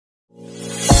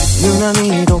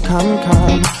유난히도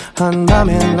캄캄한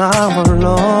밤에 나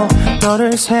홀로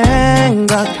너를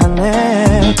생각하네.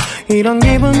 이런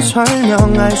기분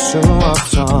설명할 수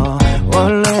없어.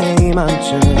 원래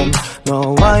이맘쯤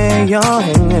너와의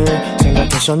여행을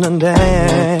생각했었는데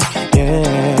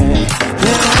yeah.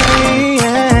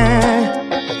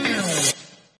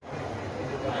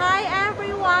 Hi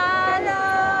everyone!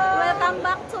 Welcome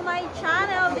back to my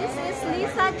channel. This is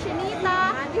Liza,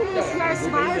 Chinita. This is your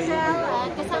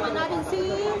Marcel. Kasama natin si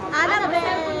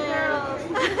Annabelle.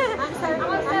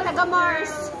 ang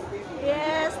taga-Mars.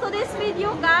 Yes, to this video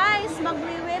guys,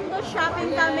 magwi-window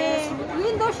shopping kami.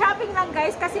 Window shopping lang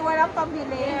guys kasi walang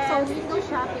pambili. Yes. So window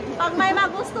shopping. Pag may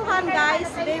magustuhan guys,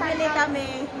 bibili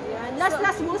kami.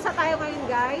 Last bulsa tayo ngayon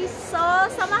guys. So,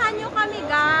 samahan nyo kami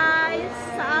guys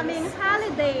sa aming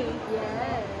holiday.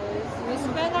 Yes. We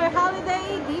spend our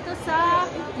holiday dito sa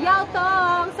Yau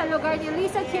Tong, sa lugar ni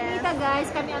Liza, Chinita guys.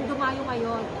 Kami ang dumayo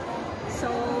ngayon. So,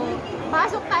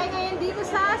 pasok tayo ngayon dito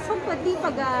sa Sumpadipa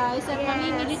guys. At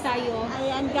mamimili tayo.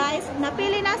 Ayan guys,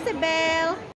 napili na si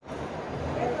Belle.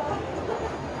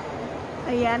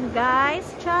 Ayan guys,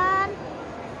 dyan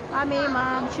kami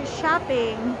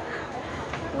mag-shopping.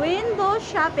 Window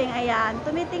shopping, ayan.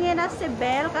 Tumitingin na si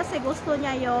Belle kasi gusto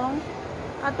niya yung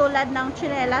katulad ng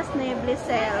tsinelas ni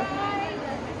Blissel.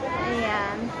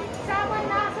 Ayan. Summer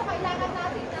na, so kailangan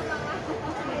natin ng mga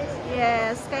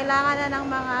Yes, kailangan na ng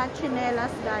mga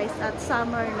tsinelas guys at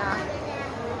summer na.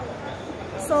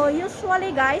 So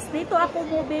usually guys, dito ako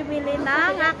bumibili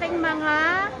ng aking mga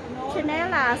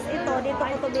tsinelas. Ito, dito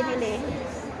ko to binili.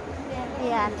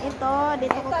 Ayan, ito,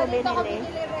 dito ko to binili.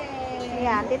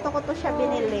 Ayan, dito ko to siya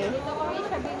binili.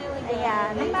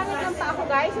 Ayan. Ang pangit lang pa ako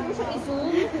guys, hindi siya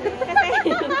i-zoom. Kasi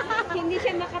hindi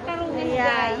siya makatarungan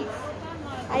guys.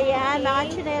 Ayan, mga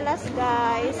tsinelas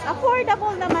guys.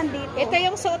 Affordable naman dito. Ito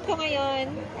yung suot ko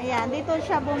ngayon. Ayan, dito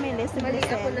siya bumili. Mali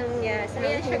ako ng yes.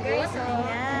 Ayan siya guys.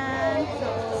 Ayan.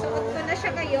 Suot ko na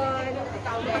siya ngayon.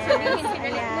 Sabihin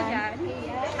sinalit mo dyan.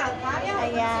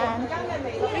 Ayan.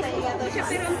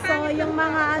 So, yung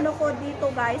mga ano ko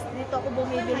dito guys, dito ako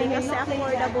bumibili kasi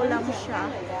affordable lang siya.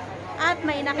 At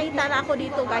may nakita na ako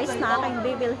dito guys na aking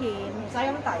bibilhin.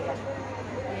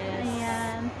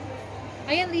 Ayan.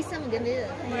 Ayan Lisa, maganda.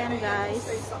 Ayan guys.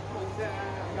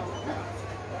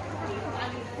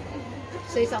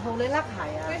 40號你甩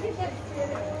鞋啊？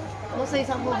我40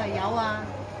號係有啊。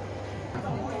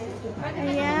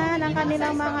 Ayan, ang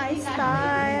kanilang mga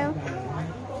style.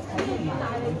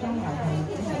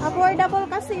 Affordable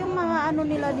kasi yung mga ano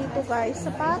nila dito guys.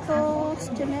 Sapatos,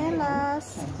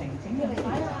 tsinelas.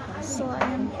 So,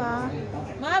 ayan pa.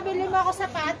 Makabili mo ako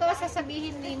sapatos,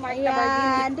 sasabihin ni Mark na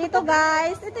Ayan, dito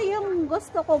guys. Ito yung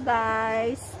gusto ko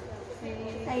guys.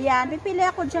 Ayan, pipili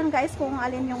ako dyan guys kung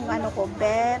alin yung ano ko,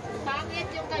 bet. Pangit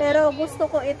yung Pero gusto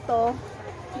ko ito.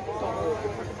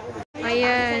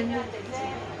 Ayan.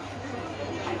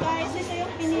 Guys, ito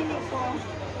yung pinili ko.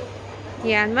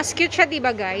 Yan, mas cute siya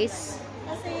diba guys?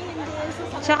 Kasi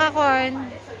hindi Tsaka kon,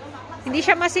 hindi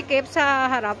siya masikip sa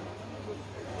harap.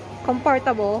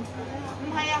 Comfortable.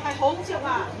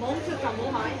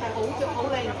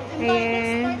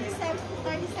 Ayan.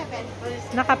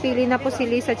 37. Nakapili na po si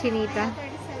Liza Chinita.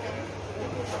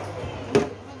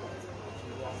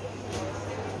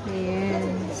 Ayan.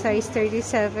 Size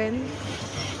 37.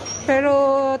 Pero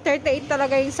 38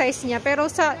 talaga yung size niya. Pero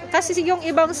kasi yung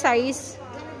ibang size,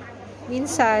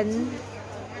 minsan,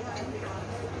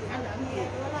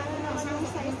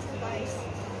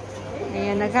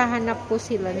 ayan, naghahanap po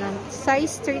sila ng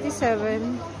size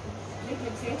 37.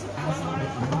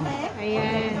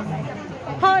 Ayan.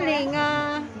 Huli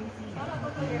nga.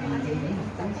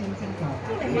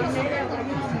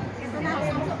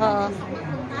 Oo.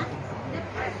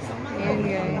 Ayan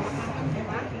guys.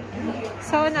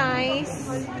 So nice.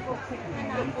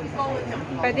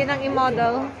 Pwede nang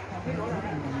i-model.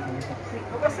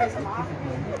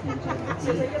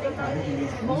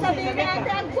 Sabihin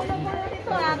natin, ang gulo-gulo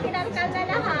nito ha, kinarkal na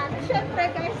lahat. Siyempre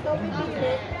guys,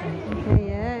 pipili.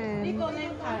 Ayan.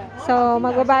 So,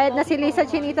 magbabayad na si Liza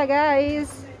Chinita guys.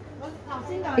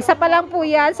 Isa pa lang po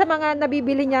yan sa mga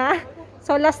nabibili niya.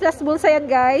 So, last bulsa yan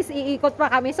guys. Iikot pa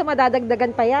kami, so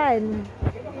madadagdagan pa yan.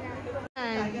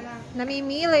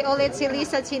 Namimili ulit si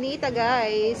Liza Chinita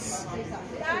guys.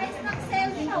 Guys,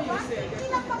 nag-sale siya. Hindi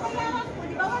lang papayaran ko.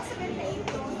 Di ba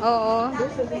 178? Oo.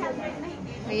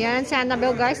 Ayan, si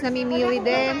Annabelle guys, namimili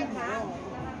din.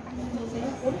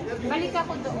 Balik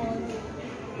ako doon.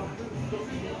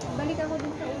 Balik ako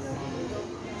dun sa ulo.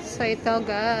 So, ito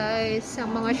guys,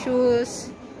 ang mga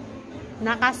shoes.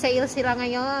 Naka-sale sila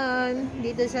ngayon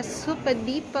dito sa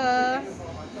Sumpadipa.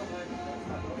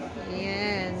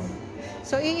 Ayan.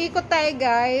 So, iikot tayo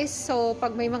guys. So,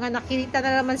 pag may mga nakita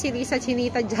na naman si Liza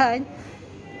Chinita dyan.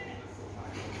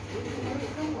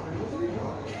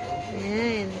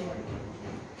 Ayan.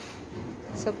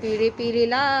 So,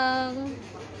 pili-pili lang.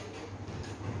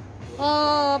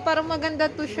 Oh, parang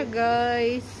maganda to siya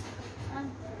guys.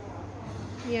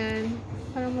 Yan.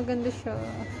 Parang maganda siya.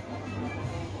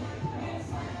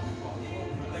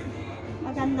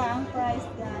 Maganda ang price,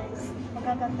 guys.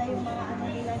 Magaganda yung mga ano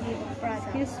nila dito,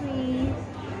 product. Excuse me.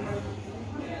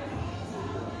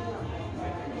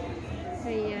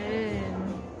 Ayan.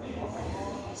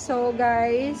 So,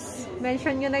 guys,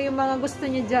 mention nyo na yung mga gusto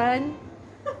nyo dyan.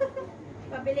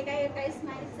 Pabili kayo kay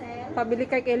Smile. Pabili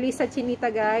kayo kay Liza Chinita,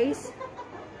 guys.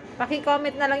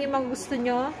 Paki-comment na lang yung mga gusto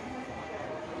nyo.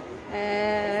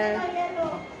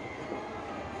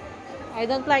 I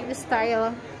don't like the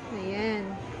style. Ayan.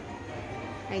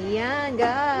 Ayan,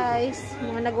 guys.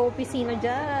 Mga nag-opisina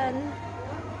dyan.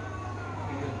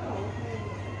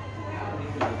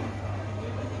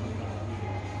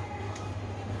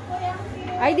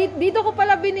 Ay, dito ko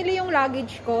pala binili yung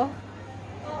luggage ko.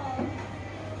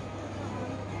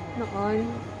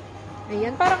 Noon.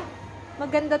 Ayan, parang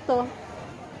maganda to.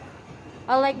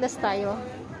 I like the style.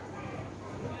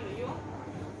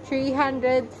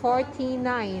 349.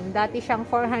 Dati siyang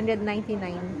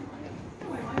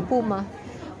 499. Puma.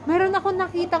 Meron ako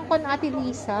nakitang kon Ate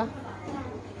Liza.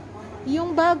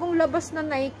 Yung bagong labas na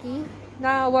Nike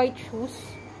na white shoes.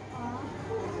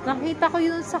 Nakita ko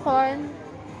yun sa kon.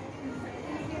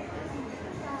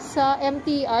 Sa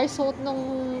MTR. Suot nung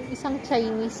isang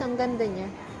Chinese. Ang ganda niya.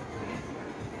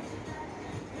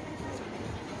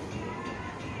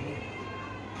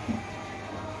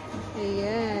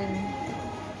 Ayan.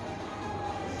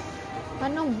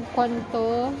 Anong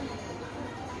kwanto?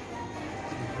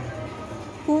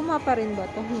 Puma pa rin ba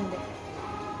ito? Hindi.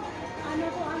 Ano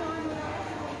po, ano?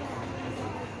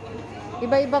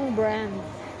 Iba-ibang brand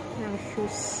ng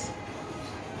shoes.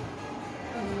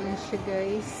 Ayan siya,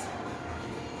 guys.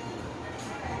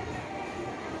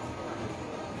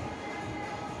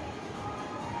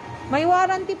 May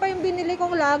warranty pa yung binili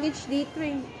kong luggage dito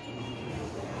eh.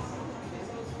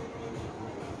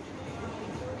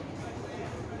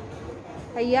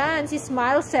 Ayan, si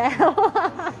Smile Cell.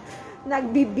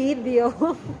 Nagbi-video.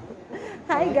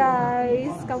 Hi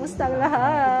guys! Kamusta ang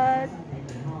lahat?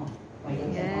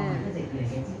 Ayan.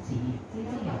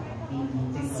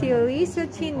 Si Liza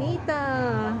Chinita.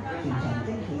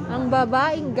 Ang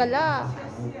babaeng gala.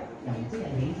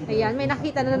 Ayan, may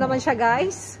nakita na naman siya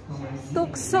guys.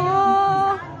 Tukso!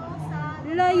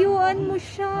 Layuan mo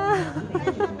siya.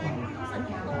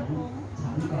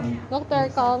 Dr.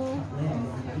 Kong.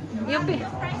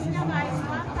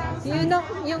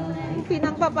 Yung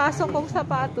pinagpapasok kong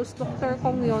sapatos, Dr.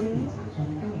 Kong yun.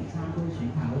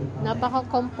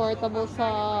 Napaka-comfortable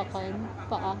sa akin.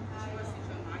 Paa.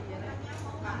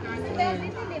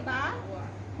 Namimili ba?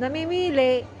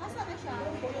 Namimili. Asa na siya?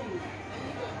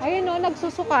 Ayun o,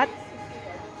 nagsusukat.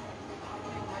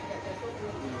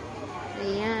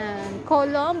 Ayan.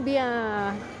 Colombia.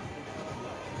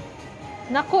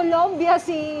 Na Colombia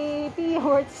si P.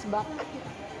 Hortzbach.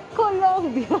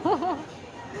 Colombia. Oo.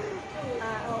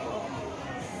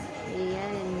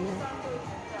 Ayan.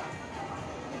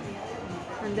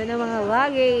 Ando na mga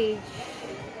luggage.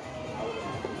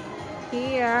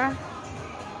 Here.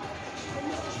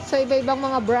 So, iba-ibang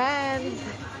mga brand.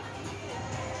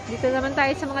 Dito naman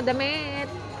tayo sa mga damit.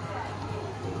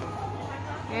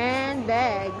 And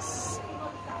bags.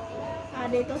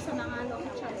 Dito sa mga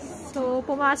locations. So,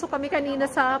 pumasok kami kanina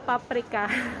sa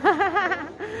Paprika.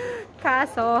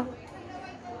 Kaso,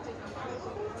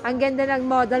 ang ganda ng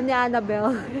model ni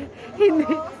Annabelle.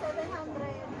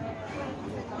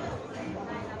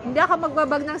 Hindi ako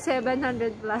magbabag ng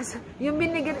 700 plus. Yung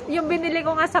binili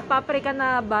ko nga sa Paprika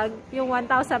na bag, yung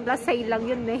 1,000 plus sale lang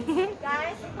yun eh.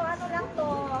 Guys, ito ano lang to?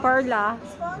 Perla.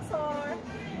 Sponsor.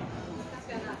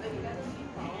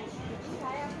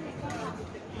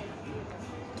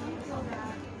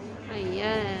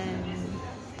 Ayan.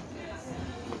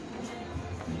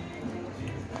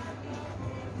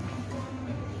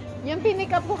 Yung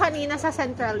pinick up ko kanina sa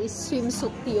Central is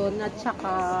swimsuit yun at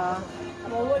saka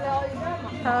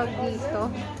tawag dito.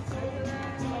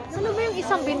 Ano ba yung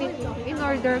isang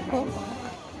in-order ko?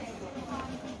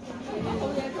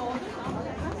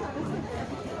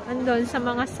 Andun sa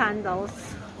mga sandals.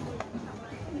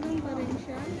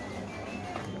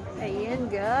 Ayan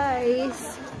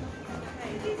guys.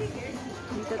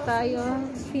 Dito tayo.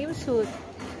 Swimsuit.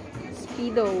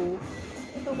 Speedo.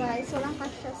 Ito guys, walang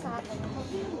kasya sa atin.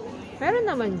 Meron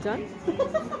naman dyan.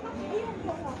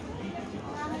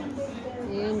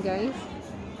 Ayan guys.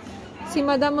 Si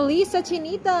Madam Liza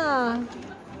Chinita.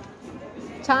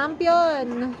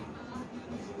 Champion.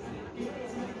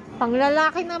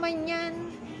 Panglalaki naman yan.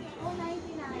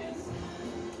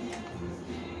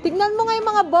 Tignan mo nga yung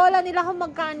mga bola nila kung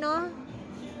magkano.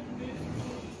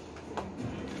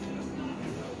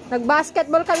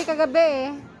 Nag-basketball kami kagabi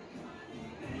eh.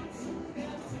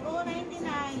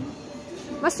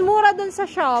 Mas mura dun sa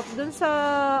shop, dun sa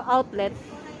outlet.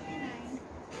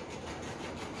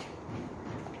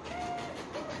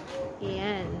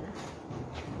 Ayan.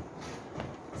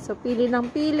 So, pili ng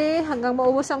pili hanggang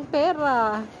maubos ang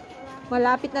pera.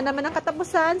 Malapit na naman ang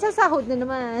katapusan. Sa sahod na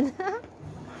naman.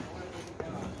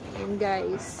 Ayan,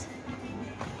 guys.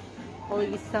 O,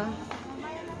 isa.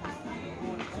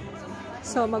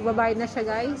 So, magbabayad na siya,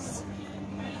 guys.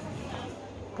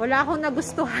 Wala akong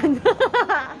nagustuhan.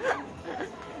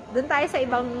 Doon tayo sa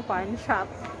ibang pawn shop.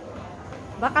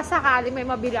 Baka sakali may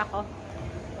mabili ako.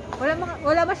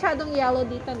 Wala masyadong yellow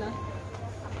dito na.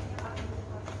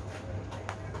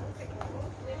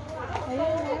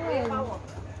 Ayun.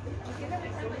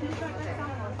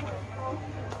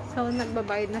 So,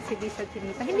 nagbabayad na si Liza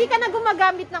Chinita. Hindi ka na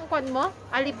gumagamit ng kon mo?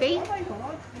 Alipay?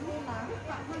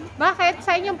 Bakit?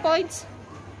 Saan yung points?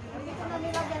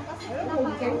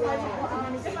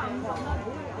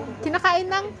 Kinakain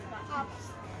ng?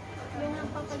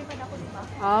 Yung pagpalipad ako, diba?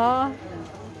 Oh.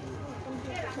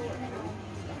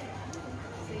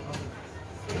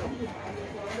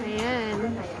 Ayan.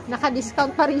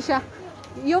 Naka-discount pa rin siya.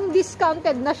 Yung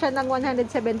discounted na siya ng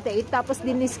 178. Tapos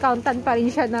din-discountan pa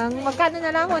rin siya ng magkano na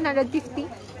lang? 150?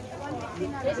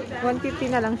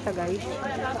 150 na lang siya, guys.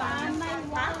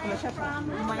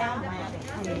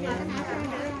 Ayan.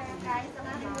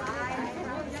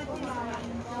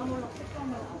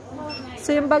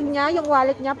 So, yung bag niya, yung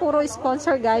wallet niya, puro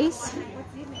sponsor, guys.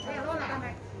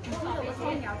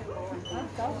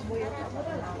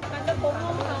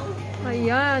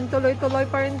 Ayan, tuloy-tuloy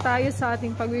pa rin tayo sa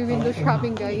ating pag-window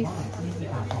shopping, guys.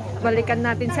 Balikan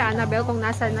natin si Annabelle kung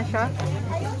nasaan na siya.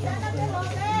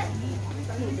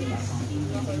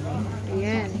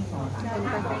 Ayan.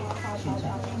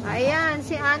 Ayan,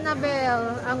 si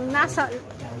Annabelle,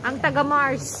 ang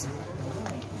taga-Mars.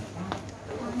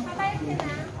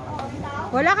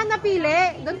 Wala kang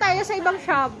napili. Doon tayo sa ibang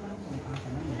shop.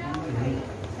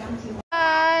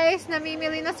 Guys,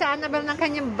 namimili na si Annabelle ng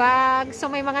kanyang bag.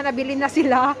 So, may mga nabili na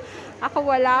sila. Ako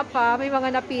wala pa. May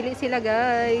mga napili sila,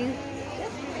 guys.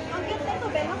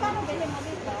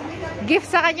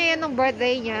 Gift sa kanya yan ng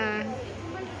birthday niya.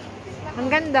 Ang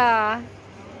ganda.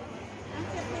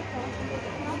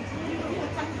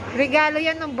 Regalo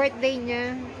yan ng birthday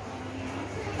niya.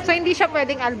 So, hindi siya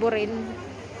pwedeng alburin.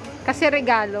 Kasi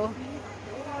regalo.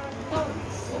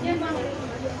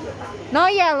 No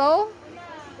yellow?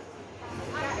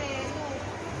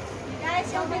 Guys,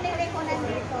 yung binili ko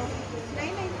nandito.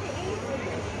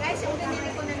 998. Guys, yung binili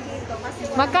ko nandito. Kasi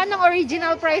magkano ang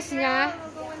original price niya?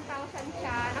 1,000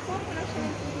 siya. Nakuha ko lang siya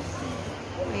ng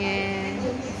 250. Ayan.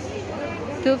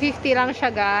 250 lang siya,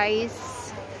 guys.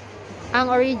 Ang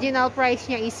original price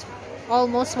niya is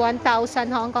almost 1,000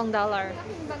 Hong Kong dollar.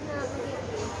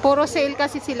 Puro sale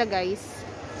kasi sila, guys.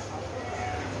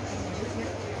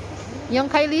 Yung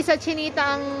kay Liza Chinita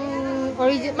ang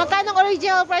magkano ang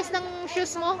original price ng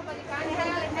shoes mo?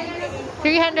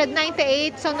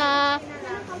 398. So na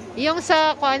yung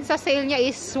sa sale niya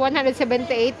is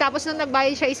 178. Tapos nung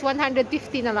nagbayad siya is 150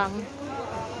 na lang.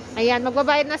 Ayan,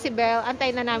 magbabayad na si Belle.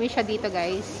 Antayin na namin siya dito,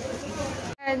 guys.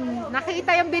 And,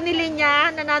 nakita yung binili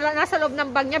niya na nasa loob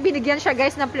ng bag niya. Binigyan siya,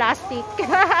 guys, ng plastic.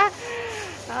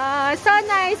 So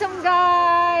nice,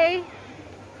 guy.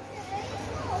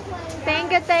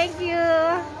 Thank you, thank you.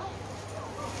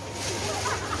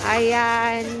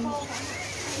 Ayan.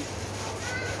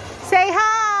 Say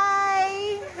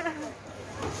hi!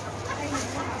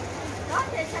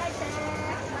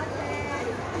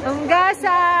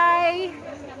 Unggasay!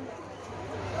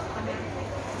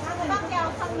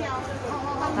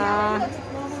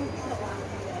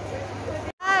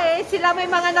 Ay, sila may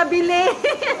mga nabili.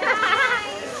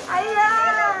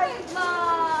 Ayan!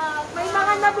 May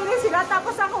mga nabili sila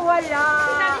tapos ako wala.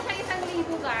 Sabi siya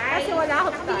 1,000, guys. Kasi wala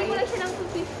akong time. Nakabili ko lang siya ng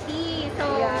 250. So,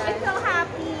 Ayan. I'm so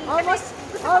happy. Almost,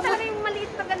 Gusto ko talaga yung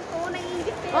maliit na ganito.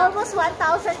 Naiingit ko. almost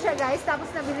 1,000 siya, guys. Tapos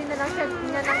nabili na lang siya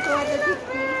niya ng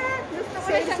 250. Gusto ko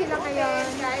Sale lang sila ngayon.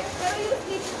 guys. Pero yung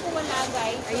sleeves ko wala,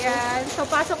 guys. Ayan. So,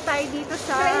 pasok tayo dito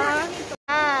sa...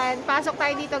 Ayan. Pasok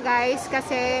tayo dito, guys.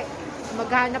 Kasi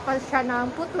maghanap pa siya ng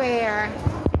footwear.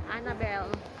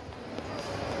 Annabelle.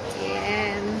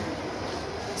 Ayan.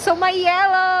 So, may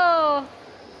yellow.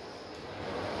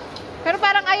 Pero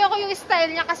parang ayoko yung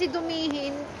style niya kasi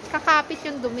dumihin. Kakapit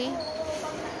yung dumi.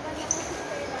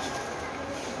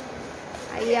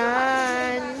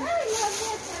 Ayan.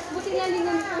 Buti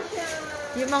nalingan ko siya.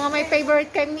 Yung mga may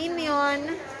favorite kay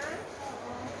Minion.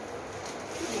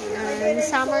 Ayan.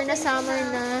 Summer na, summer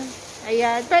na.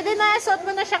 Ayan. Pwede na, suot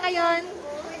mo na siya ngayon.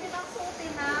 Pwede bang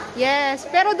suotin na? Yes.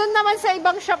 Pero doon naman sa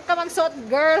ibang shop ka magsuot,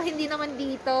 girl. Hindi naman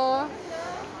dito.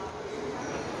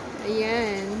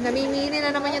 Ayan. Namimili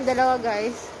na naman yung dalawa,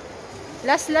 guys.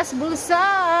 Last bulsa.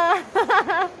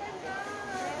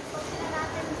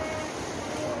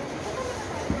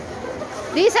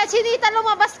 Di sa Chinita,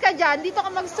 lumabas ka dyan. Dito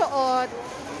ka magsuot.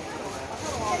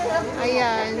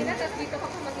 Ayan.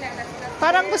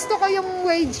 Parang gusto ko yung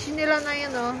wage nila na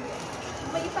yun, oh.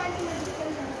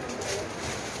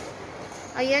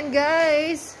 Ayan,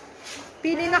 guys.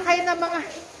 Pili na kayo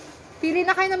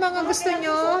ng mga gusto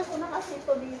nyo. Ito na kasi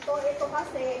ito dito. Ito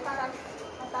kasi parang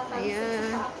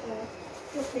Ayan. ako.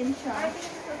 Putin siya.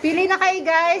 Pili na kayo,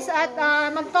 guys. At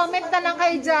mag-comment na lang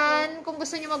kayo dyan kung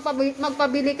gusto nyo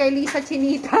magpabili kay Liza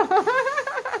Chinita.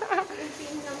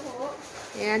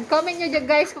 Ayan. Comment nyo dyan,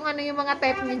 guys, kung ano yung mga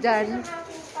type nyo dyan.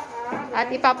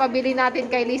 At ipapabili natin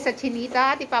kay Liza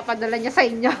Chinita at ipapadala niya sa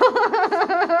inyo.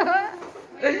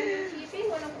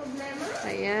 Shipping, walang problema.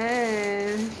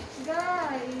 Ayan.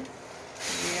 Guys.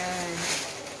 Ayan.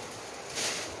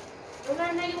 Wala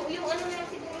na yung ano na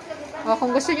siguro sa diba? O,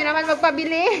 kung gusto nyo naman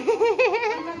magpabili.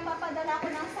 Nagpapadala ko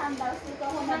ng sandals. Dito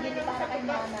ako mabili para kay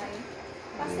nanay.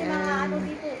 Kasi mga ano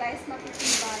dito guys,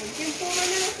 matitibay. Yung puma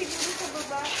na lang siguro sa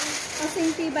baba.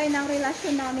 Kasing tibay ng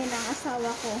relasyon namin ng asawa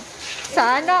ko.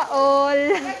 Sana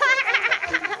all.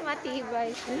 Matibay.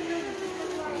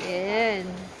 Ayan.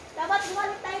 Dapat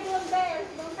bumalik tayo doon, Bel.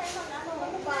 Doon tayo mag-ano,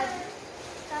 upad.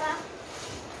 Tara.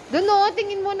 Doon o,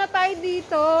 tingin muna tayo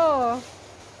dito.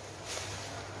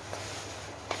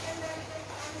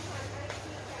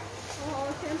 Oo,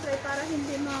 syempre, para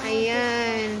hindi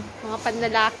Ayan. Mga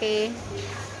panlalaki.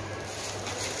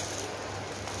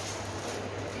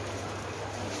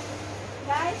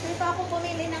 Guys, dito ako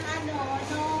bumili ng ano,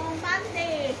 nung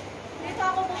Monday. Dito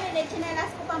ako bumili, chinelas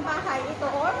ko pambahay. Ito,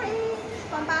 orange.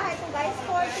 Pambahay ko guys,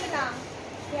 40 lang.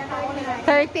 Yan,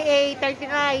 38,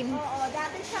 39. Oo,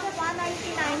 dati siyang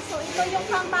 199. So, ito yung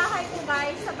pambahay ko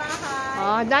guys, sa bahay.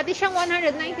 Oh, dati siyang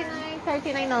 199,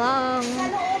 39 na lang. Sa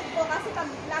loob ko, kasi pag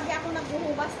lagi ako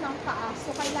nagbuhubas ng paa,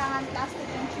 so kailangan plastic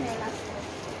yung chinelas ko.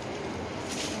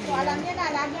 So, alam niyo na,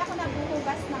 lagi ako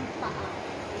nagbuhubas ng paa.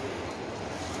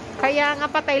 Kaya nga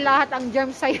patay lahat ang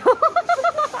germs sa'yo.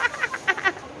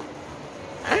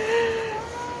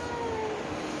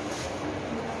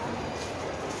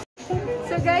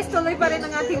 So guys, tuloy pa rin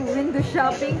ang ating window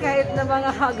shopping kahit na mga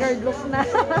haggard look na.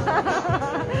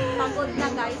 Pagod na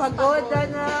guys. Pagod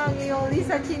na ang iyong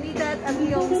Liza Chinita at ang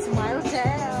iyong smile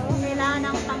gel. Kailangan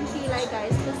ng pangkilay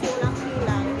guys, kasi walang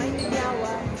kilay. May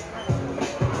nilawan.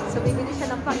 So bibili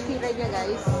siya ng pangkilay niya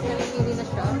guys. Namimili na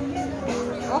siya.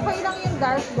 Okay lang yung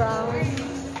dark brown.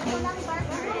 Walang dark.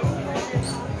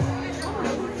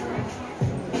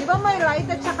 Di ba may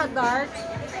light at saka dark?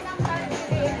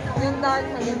 Yung dark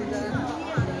na ganda.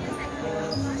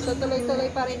 So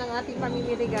tuloy-tuloy pa rin ang ating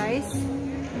pamimili guys.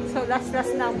 So last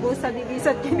na ang busa ni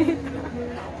Liza Chinita.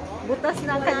 Butas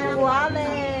na ang kanyang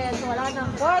wallet. Wala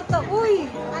nang kwarto. Uy!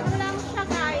 Ano lang siya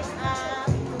guys,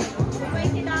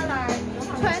 $20.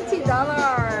 $20.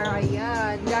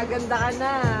 Ayan. Gaganda ka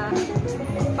na.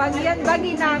 Pag yan ba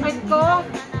ginamit ko?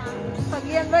 Pag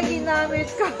yan ba ginamit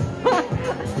ko?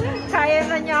 Kaya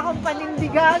na niya akong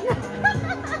panindigan.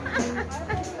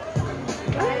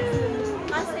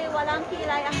 Kasi walang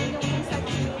kilay ang inyong Liza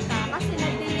Chinita. Kasi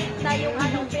nag-delete na yung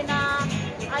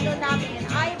ano namin,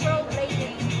 eyebrow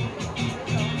blading.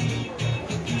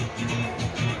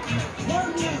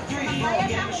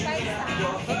 Magbayad ako guys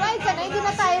Bakit ka na? Hindi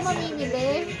na tayo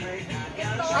mamimili.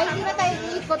 Ay, hindi na tayo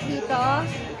iikot dito.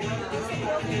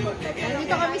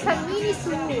 Nandito kami sa mini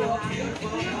zoo.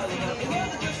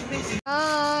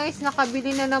 Guys,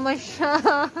 nakabili na naman siya.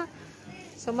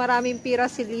 So, maraming pira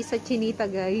si Liza Chinita,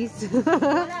 guys.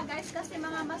 Wala guys, kasi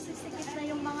mga masisikip na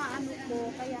yung mga ano ko.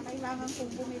 Kaya kailangan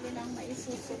kong bumili ng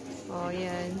maisusok. Oh,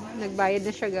 yan. Nagbayad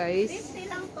na siya, guys. 50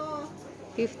 lang to.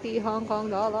 50 Hong Kong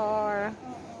dollar.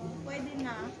 Pwede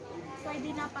na.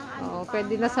 Pwede na pang ano. Oh,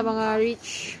 pwede na sa mga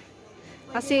rich.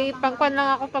 Kasi pangkwan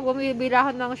lang ako pag bumibili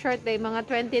ako ng short eh. Mga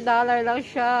 $20 lang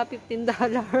siya, $15.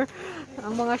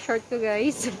 Ang mga short ko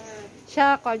guys.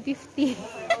 Siya, 50.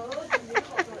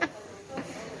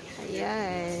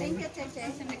 Ayan. Thank you, Cheche.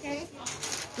 Okay?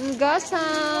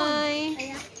 Gasay.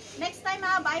 Ayan. Next time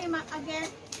buy again.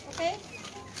 Okay?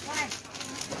 Bye.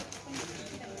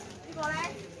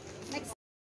 Bye.